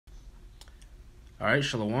All right,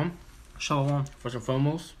 Shalom. Shalom. First and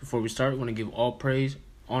foremost, before we start, we want to give all praise,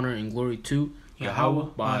 honor, and glory to Yahweh,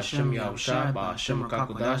 Ba'Hashem Yahushua, Ba'Hashem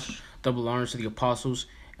Rakakodash. Double honors to the apostles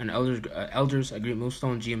and elders at Great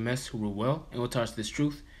Millstone GMS who rule well and will tell us this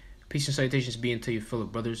truth. Peace and salutations be unto your fellow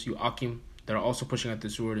brothers, you Akim, that are also pushing out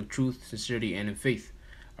this word in truth, sincerity, and in faith.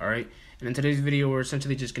 All right, and in today's video, we're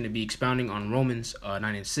essentially just going to be expounding on Romans 9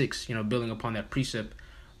 and 6. Building upon that precept.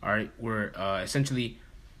 All right, where essentially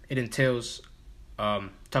it entails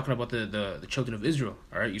talking about the children of Israel.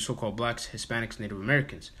 All right, you so-called blacks, Hispanics, Native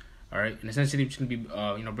Americans. All right, and essentially we're just going to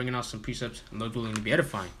be bringing out some precepts and those willing to be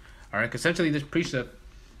edifying. All right, because essentially this precept,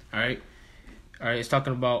 all right, it's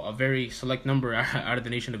talking about a very select number out of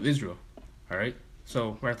the nation of Israel. All right,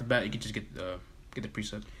 so right off the bat, you can just get the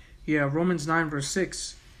precept. Yeah, Romans 9 verse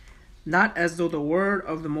 6. Not as though the word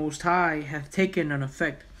of the Most High hath taken an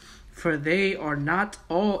effect, for they are not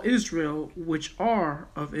all Israel which are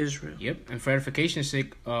of Israel. Yep, and for edification's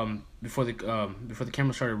sake, before the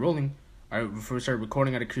camera started rolling, before we started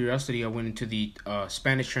recording, out of curiosity, I went into the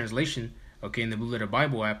Spanish translation, in the Blue Letter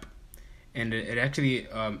Bible app, and it actually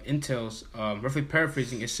entails, roughly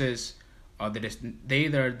paraphrasing, it says that they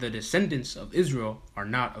that are the descendants of Israel are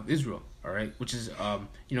not of Israel. All right, which is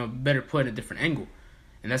better put in a different angle,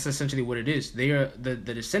 and that's essentially what it is. They are the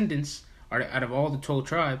descendants are out of all the 12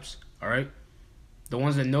 tribes. All right, the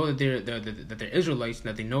ones that know that they're Israelites,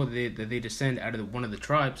 that they know that they descend out of one of the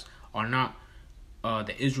tribes, are not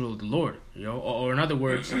the Israel of the Lord. Or in other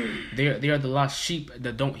words, they are the lost sheep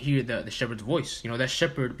that don't hear the shepherd's voice. That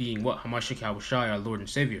shepherd being what? Hamashiach Yahushua, our Lord and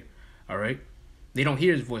Savior. All right, they don't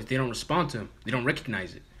hear his voice. They don't respond to him. They don't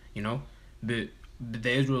recognize it. But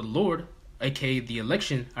the Israel of the Lord, aka the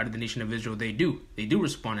election out of the nation of Israel, they do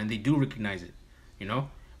respond and they do recognize it.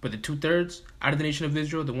 But the 2/3 out of the nation of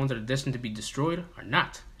Israel, the ones that are destined to be destroyed, are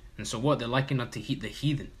not. And so what? They're likened unto the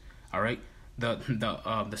heathen. All right, the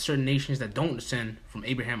certain nations that don't descend from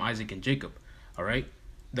Abraham, Isaac, and Jacob. All right,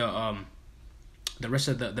 the rest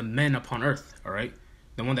of the men upon earth. All right,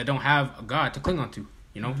 the one that don't have a God to cling onto.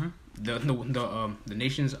 The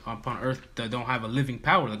nations upon earth that don't have a living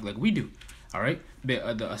power like we do. All right,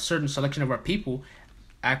 but a certain selection of our people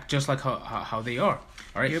act just like how they are.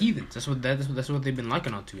 All right, yep. Heathens. That's what they've been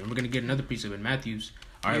likened onto. And we're gonna get another piece of it in Matthew's.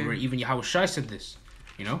 All right, where even Yahushua said this.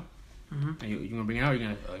 Mm-hmm. You gonna bring it out? Or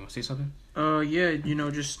you gonna say something? I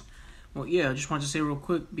just wanted to say real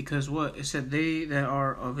quick, because what it said, they that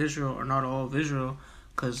are of Israel are not all of Israel,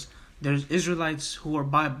 because there's Israelites who are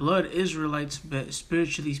by blood Israelites, but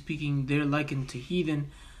spiritually speaking, they're likened to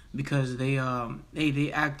heathen, because they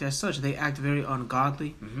act as such. They act very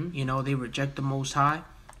ungodly. Mm-hmm. They reject the Most High.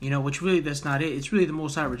 Which really that's not it. It's really the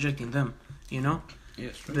Most High rejecting them.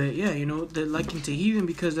 Yes. But they're likened to heathen,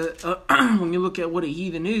 because when you look at what a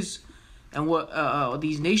heathen is, and what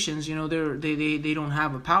these nations, they don't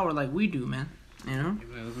have a power like we do, man.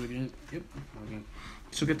 Yep.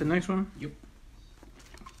 So get the next one. Yep.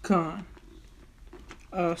 Come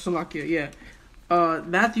on. Salakia, yeah.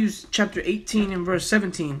 Matthew chapter 18 and verse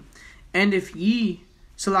 17. And if he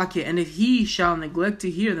shall neglect to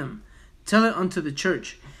hear them, tell it unto the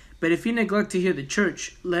church. But if he neglect to hear the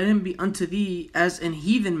church, let him be unto thee as an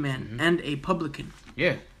heathen man, mm-hmm. and a publican.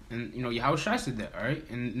 Yeah, and Yahushua said that, all right,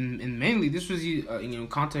 and mainly this was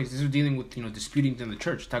context. This was dealing with disputing in the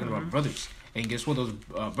church, talking mm-hmm. about brothers. And guess what? Those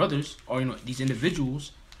brothers, or these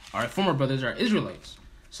individuals, our former brothers, are Israelites.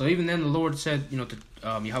 So even then, the Lord said, to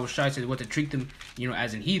Yahushua said what to treat them,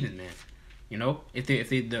 as an heathen man. If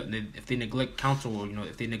they neglect counsel, or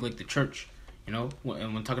if they neglect the church.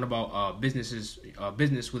 When talking about business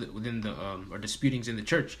within the or disputings in the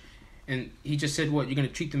church, and he just said what you're going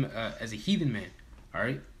to treat them as a heathen man, all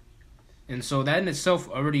right, and so that in itself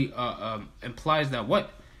already implies that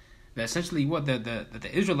essentially the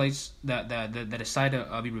Israelites that decide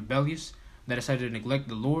to be rebellious, that decide to neglect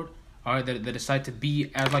the Lord, all right, that decide to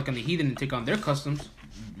be as like on the heathen and take on their customs,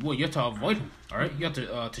 well, you have to avoid him, all right, you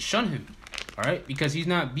have to shun him. All right, because he's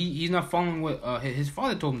not following what his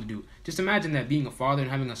father told him to do. Just imagine that, being a father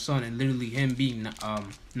and having a son, and literally him being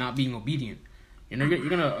not being obedient. You're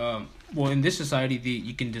gonna in this society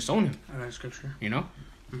you can disown him. All right, scripture.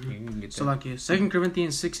 Mm-hmm. So like 2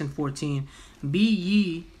 Corinthians 6 and 14,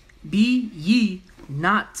 be ye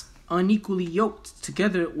not unequally yoked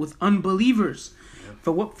together with unbelievers. Yep.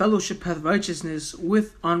 For what fellowship hath righteousness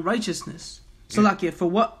with unrighteousness? So like for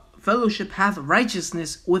what fellowship hath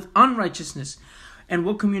righteousness with unrighteousness, and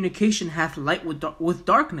what communication hath light with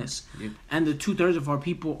darkness? Yep. And the 2/3 of our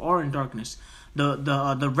people are in darkness.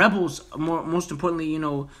 The rebels, most importantly, you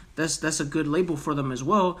know, that's a good label for them as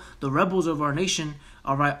well. The rebels of our nation,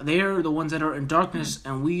 all right, they're the ones that are in darkness,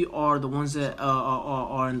 and we are the ones that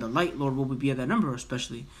are in the light. Lord, will we be at that number,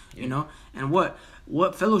 especially, you know? And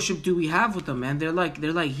what fellowship do we have with them, man? They're like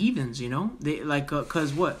heathens, you know. They like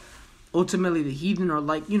cause what? Ultimately, the heathen are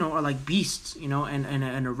like beasts, you know,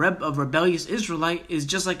 and a rebellious Israelite is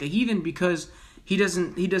just like a heathen because he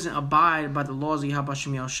doesn't abide by the laws of Yahweh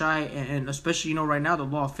Shem Yahushai, and especially, you know, right now the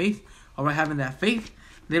law of faith. All right, having that faith,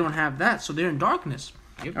 they don't have that, so they're in darkness.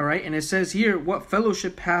 Yep. All right, and it says here, what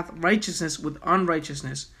fellowship hath righteousness with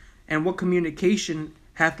unrighteousness, and what communication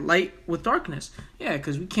hath light with darkness? Yeah,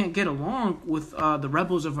 because we can't get along with the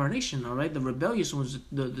rebels of our nation. All right, the rebellious ones,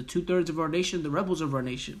 the 2/3 of our nation, the rebels of our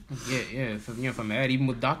nation. Yeah. If I'm mad, even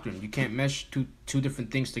with doctrine, you can't mesh two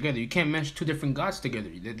different things together. You can't mesh two different gods together.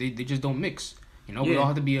 They just don't mix. You know, we all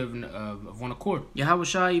have to be of one accord. Yahweh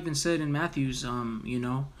Shai even said in Matthew's, you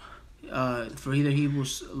know, for either he will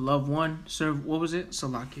love one, serve, what was it?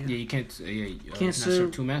 Salakia. Yeah, you can't. Can't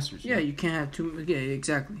serve two masters. Yeah, you can't have two. Yeah,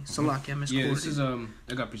 exactly. Salakia. I misquoted. Yeah, this is I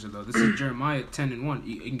got precept though. This is Jeremiah 10:1.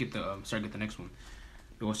 You can get the get the next one.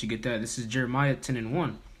 Once you get that, this is Jeremiah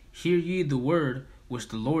 10:1. Hear ye the word which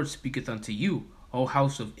the Lord speaketh unto you, O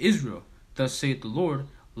house of Israel. Thus saith the Lord.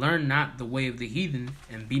 Learn not the way of the heathen,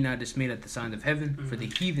 and be not dismayed at the signs of heaven, for the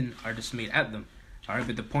heathen are dismayed at them. All right,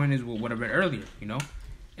 but the point is what I read earlier, you know,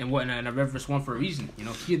 and I read verse 1 for a reason. You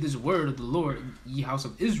know, hear this word of the Lord, ye house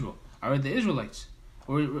of Israel. All right, the Israelites,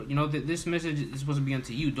 or you know, this message is supposed to be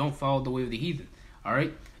unto you. Don't follow the way of the heathen. All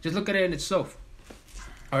right, just look at it in itself.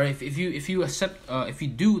 All right, if you accept, if you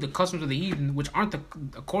do the customs of the heathen, which aren't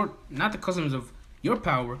not the customs of your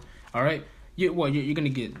power. All right, you're gonna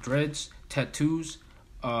get dreads, tattoos.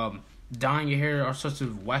 Dyeing your hair all sorts of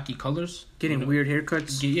wacky colors, getting weird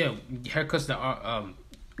haircuts. Yeah, haircuts that are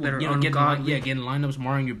ungodly. getting lineups,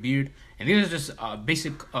 marring your beard, and these are just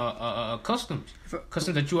basic customs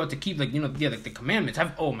that you have to keep, like, you know, like the commandments.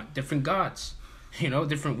 Have different gods, you know,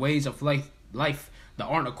 different ways of life that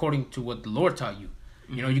aren't according to what the Lord taught you.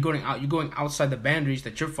 You know, you're going outside the boundaries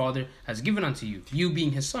that your father has given unto you. You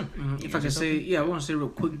being his son. If I could say, I want to say real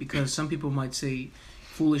quick, because some people might say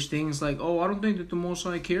foolish things like, "Oh, I don't think that the Most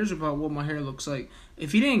High cares about what my hair looks like."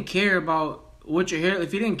 If he didn't care about what your hair,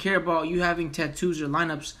 if he didn't care about you having tattoos or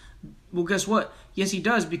lineups, well, guess what? Yes, he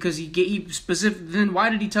does, because he specific. Then why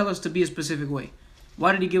did he tell us to be a specific way?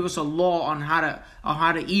 Why did he give us a law on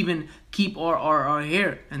how to even keep our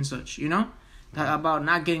hair and such? You know, about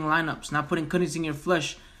not getting lineups, not putting cuttings in your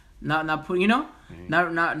flesh, not putting, you know,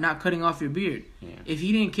 not cutting off your beard. Yeah. If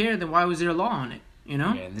he didn't care, then why was there a law on it? You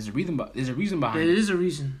know? Yeah, there's a reason behind it. There is a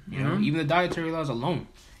reason. You know, even the dietary laws alone.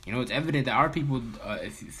 You know, it's evident that our people,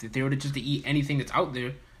 if they were just to eat anything that's out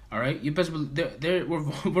there, all right, you best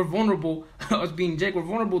we're vulnerable. Us being Jake, we're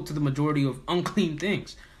vulnerable to the majority of unclean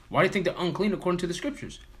things. Why do you think they're unclean according to the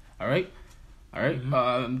scriptures? All right.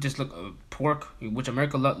 Just look, pork, which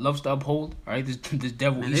America loves to uphold. All right, this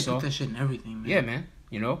devil man, Esau. They put that shit in everything, man. Yeah, man.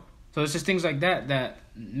 You know. So it's just things like that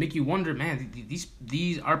make you wonder, man.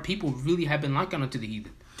 These our people really have been likened unto the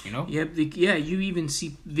heathen, you know? Yeah. You even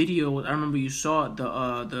see video. I remember you saw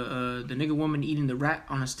the nigga woman eating the rat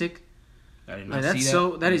on a stick. I did not see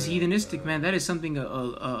that. That is heathenistic, man. That is something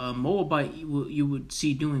a Moabite you would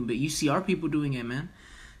see doing, but you see our people doing it, man.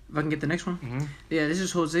 If I can get the next one. Mm-hmm. Yeah, this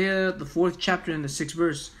is Hosea, the 4th chapter and the 6th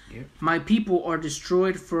verse. Yep. My people are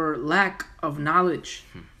destroyed for lack of knowledge.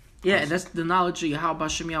 Yeah, and that's the knowledge of Yahweh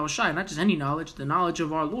Shem Yahushai. Not just any knowledge, the knowledge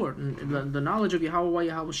of our Lord. And the knowledge of Yahweh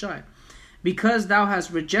Yahushai. Because thou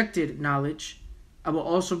hast rejected knowledge, I will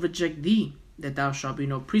also reject thee, that thou shalt be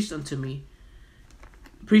no priest unto me.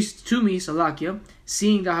 Priest to me, Salakia,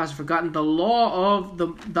 seeing thou hast forgotten the law of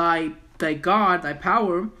thy God, thy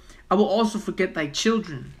power, I will also forget thy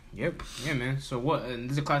children. Yep. Yeah, man. So what? And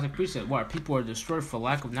this is a classic precept. Why people are destroyed for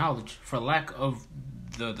lack of knowledge, for lack of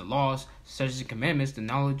the laws, statutes, and commandments, the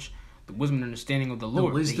knowledge, the wisdom and understanding of the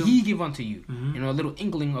Lord that He give unto you. Mm-hmm. You know, a little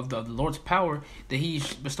inkling of the Lord's power that He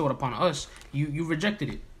bestowed upon us. You rejected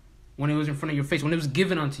it when it was in front of your face, when it was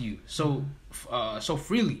given unto you so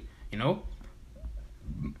freely. You know.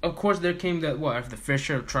 Of course, there came after the fair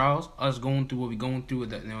share of trials, us going through what we going through in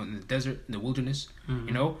the desert, in the wilderness. Mm-hmm.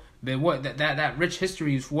 You know, but that rich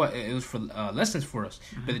history is it was for lessons for us.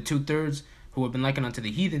 Mm-hmm. But the 2/3 who have been likened unto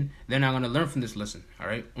the heathen, they're not going to learn from this lesson. All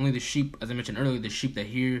right, only the sheep, as I mentioned earlier, the sheep that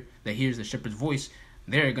hears the shepherd's voice,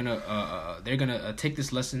 they're gonna take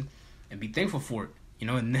this lesson and be thankful for it. You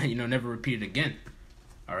know, and never repeat it again.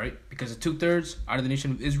 All right, because the 2/3 out of the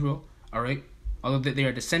nation of Israel. All right, although they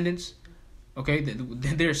are descendants. Okay,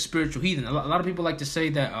 they're spiritual heathen. A lot of people like to say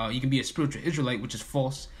that you can be a spiritual Israelite, which is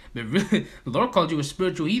false. but really, the Lord called you a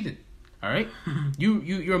spiritual heathen. All right,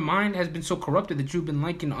 your mind has been so corrupted that you've been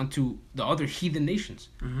likened unto the other heathen nations.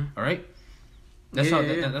 All right, that's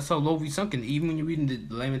how low we sunken. Even when you're reading the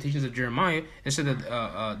Lamentations of Jeremiah, it said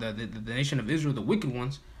that the nation of Israel, the wicked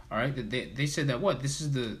ones, all right, they said that what this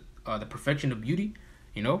is the perfection of beauty.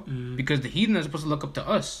 You know, because the heathen are supposed to look up to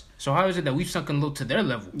us. So how is it that we've sunken low to their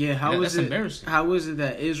level? Yeah, that's embarrassing. How is it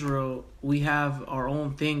that Israel, we have our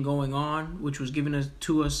own thing going on, which was given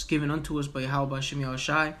unto us by Yahweh Hashem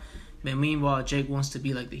Yahushai, but meanwhile Jake wants to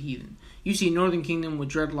be like the heathen. You see Northern Kingdom with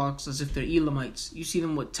dreadlocks as if they're Elamites. You see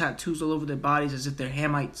them with tattoos all over their bodies as if they're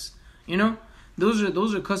Hamites. You know, those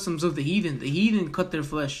are customs of the heathen. The heathen cut their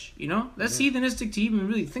flesh. You know, that's heathenistic to even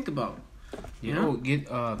really think about. You know, get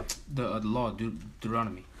the law,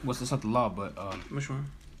 Deuteronomy. That's not the law, but which one?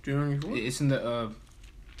 Deuteronomy 4? It's in the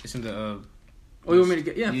Oh, you want me to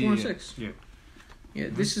get 4 and 6? Yeah.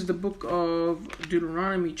 This is the book of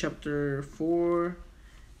Deuteronomy, chapter 4. I'm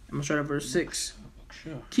gonna start at verse 6.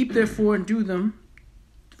 Sure. Keep therefore and do them,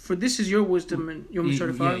 for this is your wisdom. And you want me to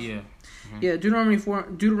start at 5? Yeah.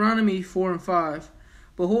 Deuteronomy 4 and 5.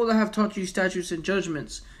 Behold, I have taught you statutes and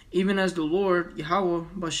judgments, even as the Lord, Yahweh,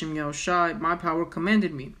 Bashem Yahushai, my power,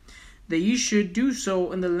 commanded me, that ye should do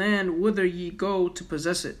so in the land whither ye go to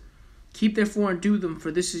possess it. Keep therefore and do them,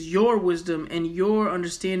 for this is your wisdom and your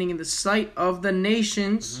understanding in the sight of the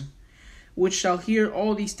nations, which shall hear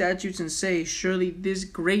all these statutes and say, surely this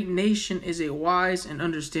great nation is a wise and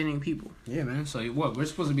understanding people. Yeah, man. So what? We're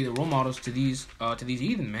supposed to be the role models to these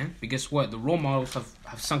heathen, man. But guess what? The role models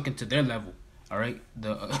have sunk into their level. All right,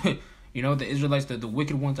 you know, the Israelites, the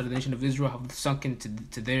wicked ones of the nation of Israel have sunk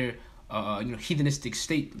into their heathenistic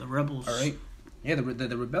state. The rebels. All right. Yeah,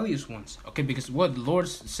 the rebellious ones. Okay, because what? The Lord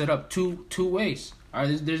set up two ways. All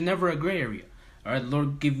right, there's never a gray area. All right, the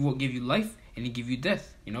Lord will give you life and He give you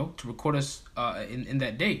death. You know, to record us in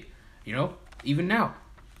that day. You know, even now.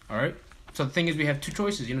 All right. So the thing is, we have two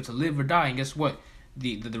choices. You know, to live or die. And guess what?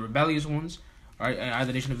 The rebellious ones, all right, out of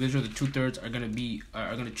the nation of Israel, the 2/3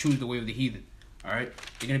 are gonna choose the way of the heathen. All right,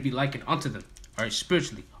 they're gonna be likened unto them. All right,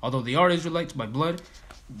 spiritually, although they are Israelites by blood,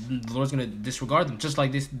 the Lord's gonna disregard them just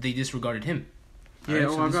like they disregarded Him. Yeah. Right,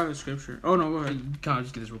 so I got the scripture. Oh no, go ahead. Can I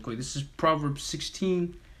just get this real quick? This is Proverbs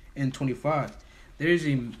 16 and 25. There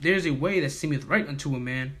is a way that seemeth right unto a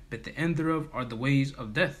man, but the end thereof are the ways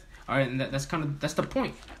of death. All right, and that's the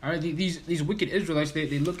point. All right, these wicked Israelites,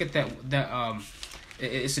 they look at that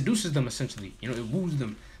it seduces them essentially. You know, it woos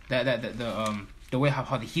them. The way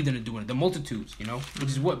how the heathen are doing it, the multitudes, you know, which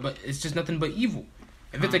is what, but it's just nothing but evil.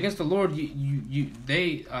 If it's against the Lord,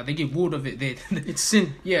 they get wooed of it. It's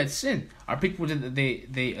sin. Yeah, it's sin. Our people,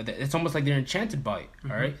 it's almost like they're enchanted by it.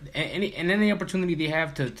 All right, and any opportunity they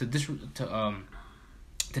have to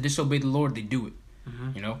disobey the Lord, they do it.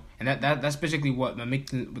 You know, and that's basically what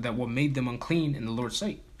made them unclean in the Lord's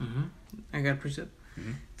sight. I got a precept.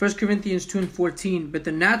 1 Corinthians 2 and 14. But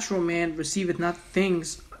the natural man receiveth not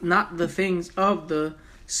the things of the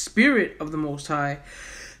Spirit of the Most High,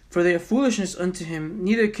 for they are foolishness unto him,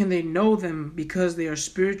 neither can they know them, because they are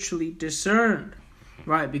spiritually discerned.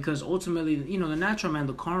 Right, because ultimately, you know, the natural man,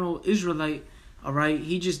 the carnal Israelite, all right,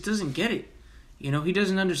 he just doesn't get it. You know, he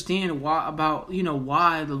doesn't understand why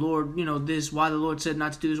the Lord, why the Lord said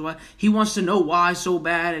not to do this, why. He wants to know why so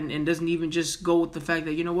bad, and doesn't even just go with the fact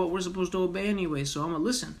that, you know what, we're supposed to obey anyway, so I'm going to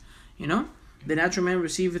listen, you know. The natural man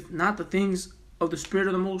receiveth not the things of the Spirit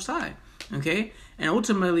of the Most High, okay? And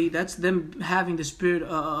ultimately, that's them having the spirit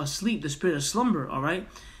of sleep, the spirit of slumber, all right?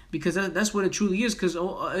 Because that's what it truly is, because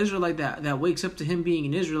an Israelite that wakes up to him being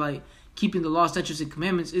an Israelite, keeping the law, statutes, and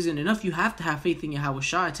commandments isn't enough. You have to have faith in Yahweh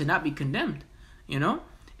Shai to not be condemned. You know?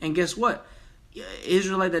 And guess what?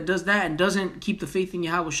 Israelite that does that and doesn't keep the faith in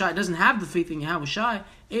Yahweh Shai, doesn't have the faith in Yahweh Shai,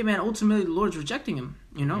 hey man, ultimately the Lord's rejecting him,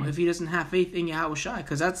 you know, if he doesn't have faith in Yahweh Shai,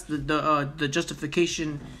 because that's the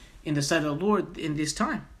justification in the sight of the Lord in this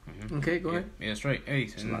time. Okay, go ahead. Yeah, that's right. Hey,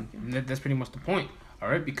 and that's pretty much the point. All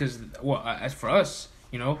right, because as for us,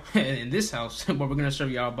 you know, in this house, what we're gonna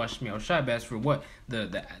serve Yahweh Shai, but as for what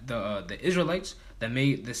the Israelites that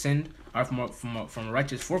made the sin are from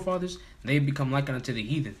righteous forefathers, they become likened unto the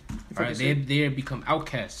heathen. All right, they become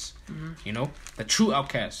outcasts. You know, the true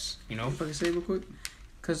outcasts. You know. If I can say it real quick,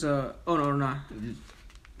 cause oh no.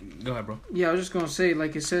 Go ahead, bro. Yeah, I was just gonna say,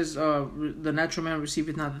 like it says, the natural man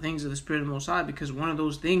receiveth not the things of the Spirit of the Most High, because one of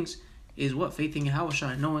those things is what? Faith in Yahweh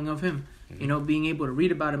Shai, knowing of Him. You know, being able to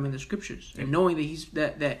read about Him in the Scriptures, and knowing that He's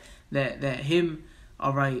that Him.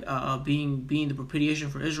 All right, being the propitiation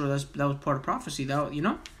for Israel, that was part of prophecy. That, you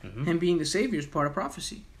know, Him being the Savior is part of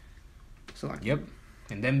prophecy. So like, yep,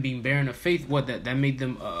 And them being barren of faith, that made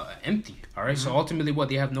them empty. All right? So ultimately,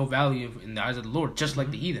 they have no value in the eyes of the Lord, just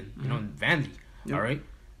like the heathen, vanity. Yep. All right?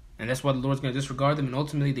 And that's why the Lord's going to disregard them, and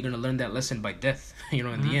ultimately they're going to learn that lesson by death,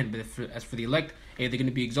 in the end. But as for the elect, they're going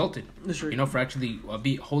to be exalted, that's right. For actually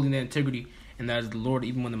be holding that integrity and that is the Lord,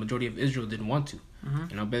 even when the majority of Israel didn't want to.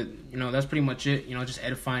 But that's pretty much it. Just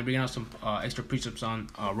edifying, bringing out some extra precepts on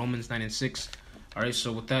Romans 9 and 6. All right,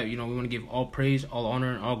 so with that, we want to give all praise, all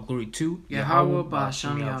honor, and all glory to Yahweh,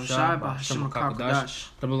 Ba'Hashem Yahushai, Ba'Hashem HaKadosh.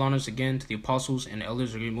 Double honors again to the apostles and the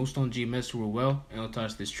elders of Great Millstone GMS who were well and taught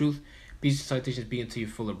us this truth. Peace and salutations be unto your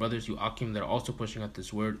fuller brothers, you Akim, that are also pushing out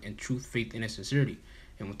this word in truth, faith, and sincerity.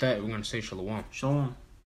 And with that, we're going to say Shalom. Shalom.